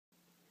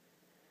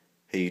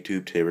Hey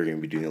YouTube, today we're going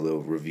to be doing a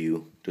little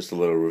review, just a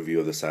little review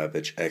of the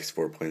Savage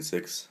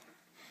X4.6.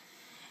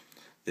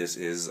 This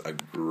is a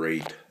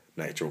great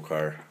nitro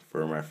car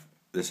for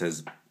this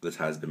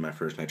has been my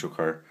first nitro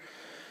car,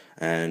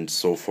 and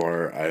so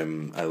far I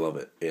love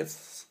it.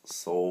 It's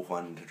so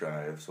fun to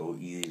drive, so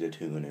easy to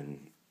tune,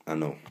 and I don't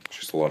know, it's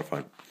just a lot of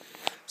fun.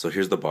 So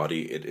here's the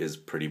body. It is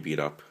pretty beat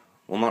up.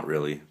 Well, not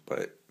really,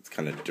 but it's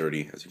kind of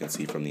dirty, as you can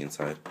see from the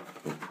inside.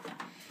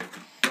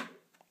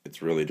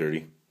 It's really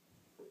dirty.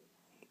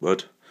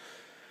 But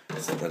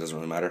so that doesn't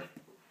really matter.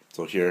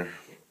 So here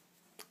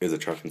is a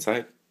truck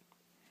inside.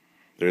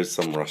 There's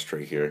some rust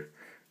right here.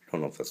 I don't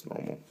know if that's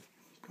normal.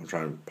 I'm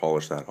trying to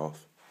polish that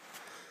off.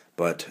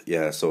 But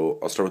yeah, so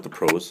I'll start with the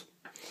pros.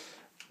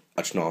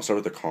 Actually, no, I'll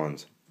start with the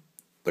cons.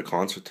 The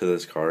cons to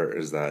this car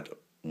is that,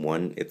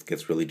 one, it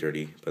gets really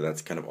dirty, but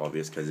that's kind of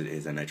obvious because it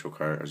is a nitro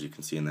car, as you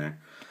can see in there.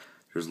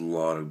 There's a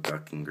lot of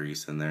guck and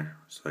grease in there,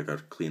 so I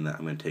gotta clean that.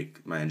 I'm gonna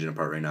take my engine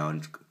apart right now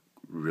and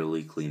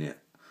really clean it.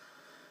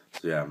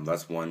 So yeah,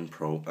 that's one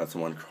pro. That's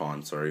one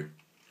con. Sorry,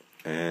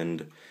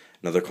 and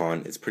another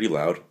con. It's pretty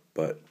loud,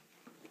 but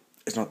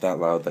it's not that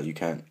loud that you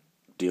can't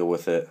deal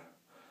with it.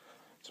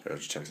 Sorry, I'll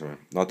just check something.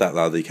 Not that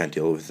loud that you can't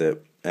deal with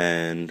it,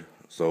 and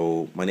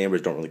so my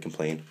neighbors don't really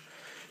complain,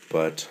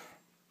 but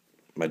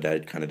my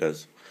dad kind of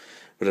does.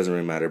 But it doesn't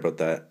really matter about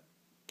that.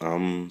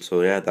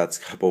 So yeah, that's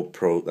a couple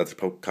pro. That's a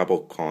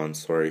couple cons.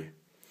 Sorry.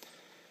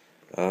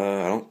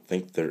 I don't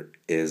think there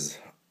is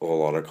a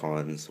lot of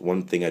cons.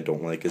 One thing I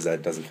don't like is that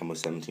it doesn't come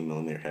with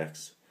 17mm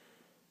hex.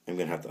 I'm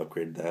gonna have to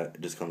upgrade that. It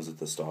just comes with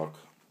the stock.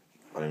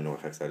 I don't even know what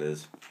hex that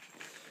is.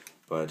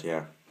 But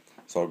yeah,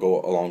 so I'll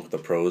go along with the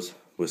pros,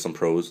 with some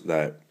pros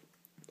that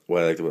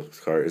what I like about this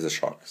car is the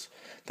shocks.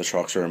 The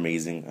shocks are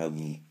amazing.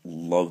 I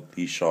love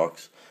these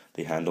shocks.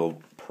 They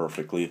handle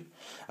perfectly.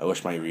 I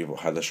wish my Revo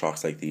had the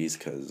shocks like these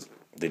because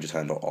they just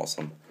handle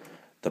awesome.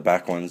 The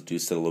back ones do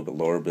sit a little bit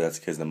lower, but that's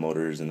because the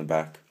motor is in the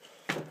back.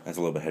 It's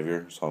a little bit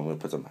heavier, so I'm going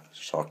to put some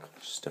shock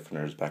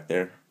stiffeners back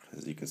there.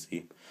 As you can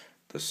see,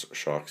 the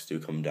shocks do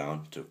come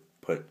down to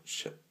put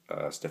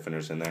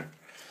stiffeners in there.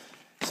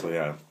 So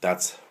yeah,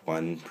 that's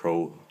one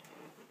pro,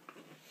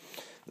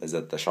 is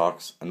that the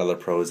shocks. Another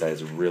pro is that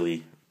it's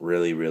really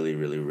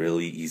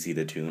easy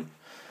to tune.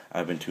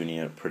 I've been tuning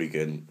it pretty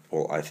good,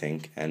 well, I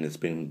think, and it's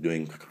been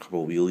doing a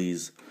couple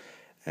wheelies,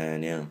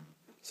 and yeah,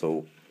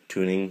 so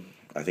tuning,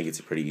 I think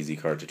it's a pretty easy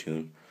car to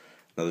tune.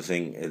 Another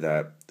thing is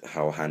that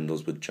how it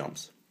handles with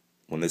jumps.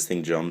 When this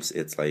thing jumps,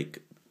 it's like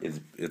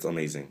it's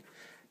amazing.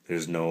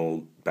 There's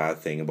no bad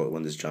thing about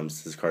when this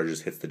jumps. This car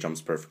just hits the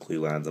jumps perfectly,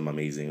 lands them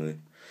amazingly.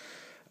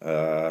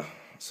 So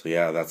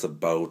yeah, that's a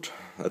lot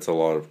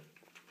of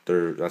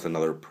that's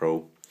another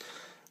pro.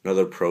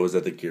 Another pro is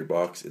that the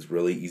gearbox is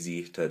really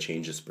easy to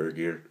change the spur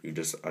gear. You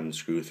just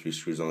unscrew 3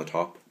 screws on the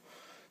top.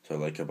 So I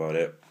like about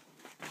it.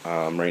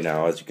 Right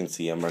now, as you can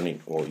see, I'm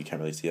running, well, you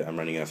can't really see it, I'm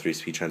running a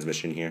 3-speed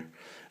transmission here,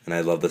 and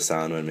I love the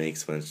sound it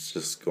makes when it's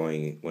just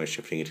when it's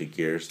shifting into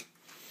gears.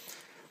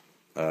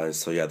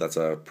 So yeah, that's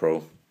a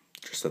pro,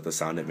 just that the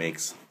sound it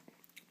makes.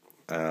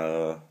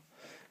 Yeah,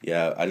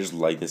 I just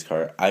like this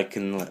car. I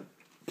can,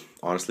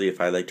 honestly, if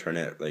I turn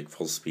it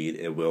full speed,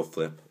 it will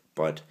flip,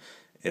 but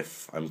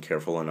if I'm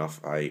careful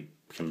enough, I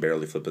can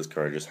barely flip this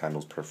car. It just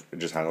handles perfect. It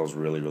just handles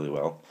really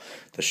well.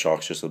 The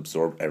shocks just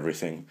absorb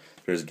everything.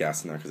 There's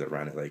gas in there because I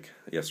ran it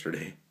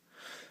yesterday.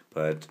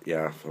 But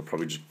yeah, I'll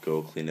probably just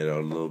go clean it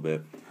out a little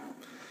bit.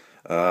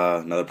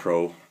 Another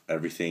pro,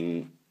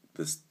 everything.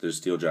 There's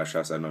steel jack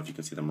shafts. I don't know if you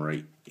can see them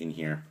right in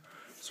here.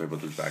 Sorry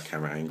about this back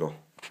camera angle.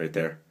 Right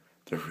there.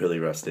 They're really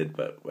rusted,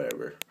 but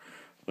whatever.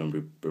 I'm going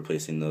to be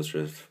replacing those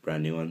with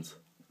brand new ones.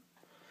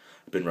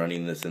 I've been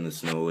running this in the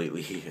snow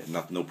lately.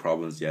 No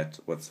problems yet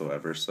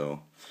whatsoever.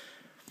 So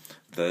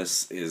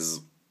this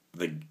is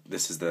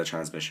the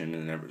transmission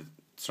and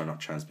not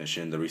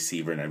transmission. The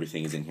receiver and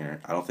everything is in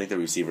here. I don't think the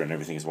receiver and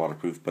everything is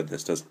waterproof, but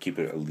this does keep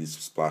it at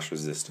least splash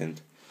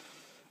resistant.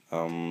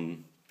 So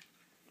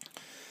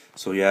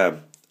yeah,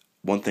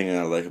 one thing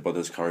I like about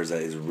this car is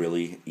that it's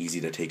really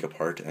easy to take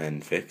apart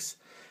and fix.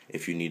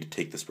 If you need to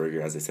take the spur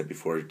gear, as I said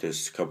before,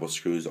 there's a couple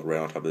screws right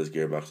on top of this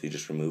gearbox you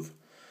just remove.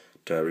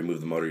 To remove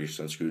the motor, you just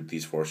unscrew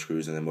these 4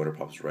 screws and the motor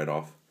pops right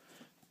off.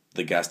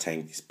 The gas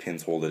tank, these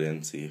pins hold it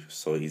in,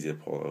 so easy to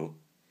pull out.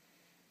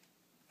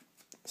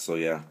 So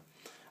yeah,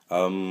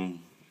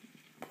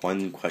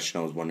 one question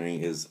I was wondering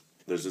is,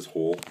 there's this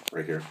hole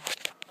right here.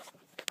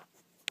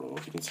 I don't know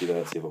if you can see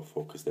that. See if I'll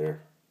focus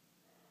there.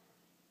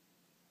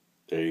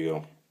 There you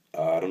go.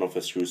 I don't know if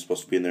a screw is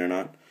supposed to be in there or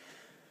not,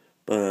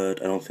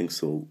 but I don't think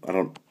so.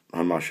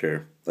 I'm not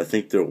sure. I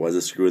think there was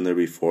a screw in there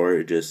before.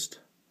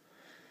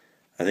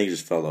 I think it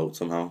just fell out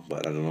somehow,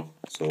 but I don't know.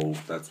 So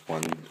that's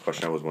one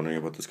question I was wondering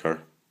about this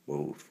car.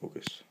 Whoa,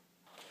 focus.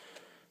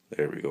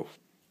 There we go.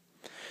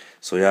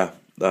 So yeah,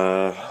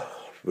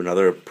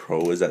 another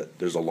pro is that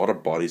there's a lot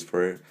of bodies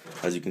for it.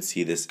 As you can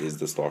see, this is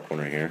the stock one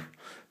right here.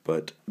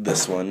 But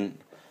this one,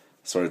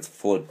 sorry, it's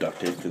full of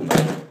duct tape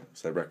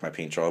because I wrecked my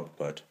paint job,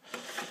 but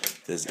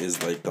this is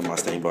the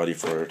Mustang body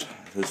for it.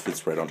 This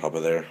fits right on top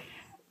of there.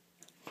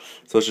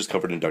 So it's just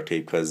covered in duct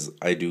tape because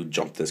I do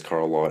jump this car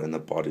a lot and the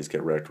bodies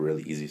get wrecked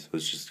really easy. So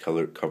it's just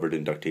covered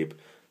in duct tape.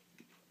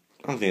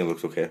 I don't think it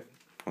looks okay.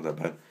 Not that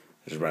bad.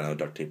 I just ran out of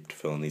duct tape to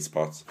fill in these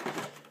spots.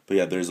 But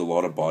yeah, there's a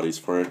lot of bodies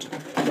for it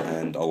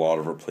and a lot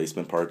of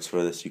replacement parts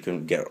for this. You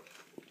can get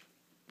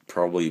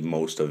probably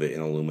most of it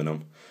in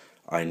aluminum.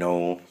 I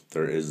know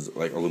there is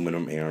like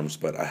aluminum arms,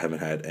 but I haven't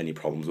had any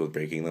problems with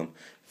breaking them.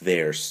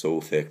 They're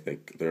so thick,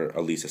 like they're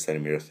at least a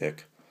centimeter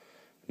thick.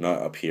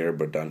 Not up here,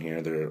 but down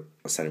here they're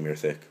a centimeter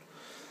thick.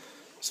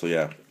 So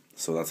yeah,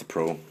 so that's a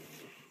pro.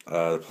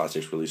 The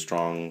plastic's really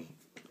strong,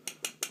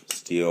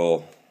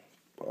 steel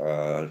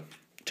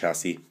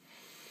chassis,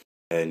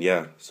 and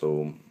yeah.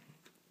 So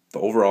the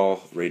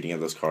overall rating of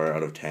this car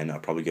out of 10, I'll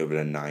probably give it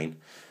a 9.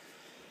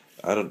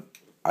 I don't.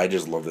 I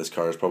just love this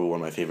car. It's probably one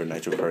of my favorite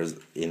nitro cars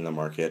in the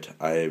market.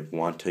 I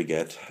want to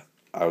get.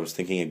 I was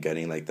thinking of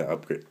getting like the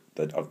upgrade,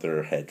 the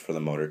other head for the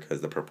motor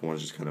because the purple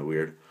one's just kind of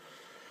weird.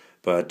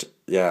 But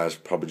yeah, I was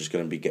probably just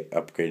gonna be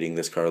upgrading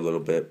this car a little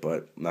bit.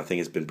 But nothing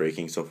has been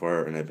breaking so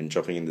far, and I've been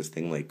jumping in this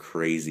thing like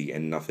crazy,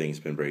 and nothing's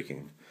been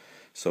breaking.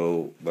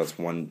 So that's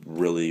one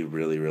really,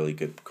 really, really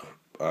good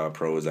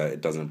pro is that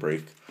it doesn't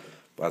break.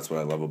 That's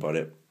what I love about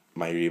it.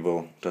 My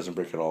Revo doesn't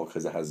break at all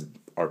because it has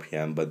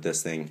RPM, but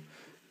this thing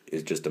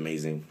is just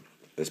amazing.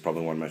 It's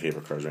probably one of my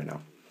favorite cars right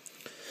now.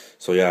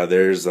 So yeah,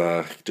 there's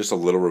just a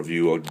little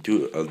review. I'll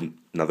do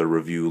another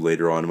review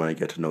later on when I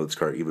get to know this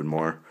car even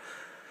more.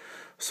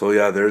 So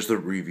yeah, there's the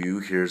review.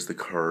 Here's the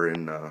car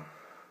in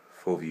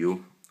full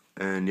view.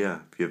 And yeah,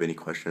 if you have any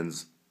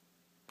questions,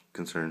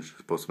 concerns,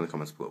 just post them in the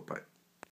comments below. Bye.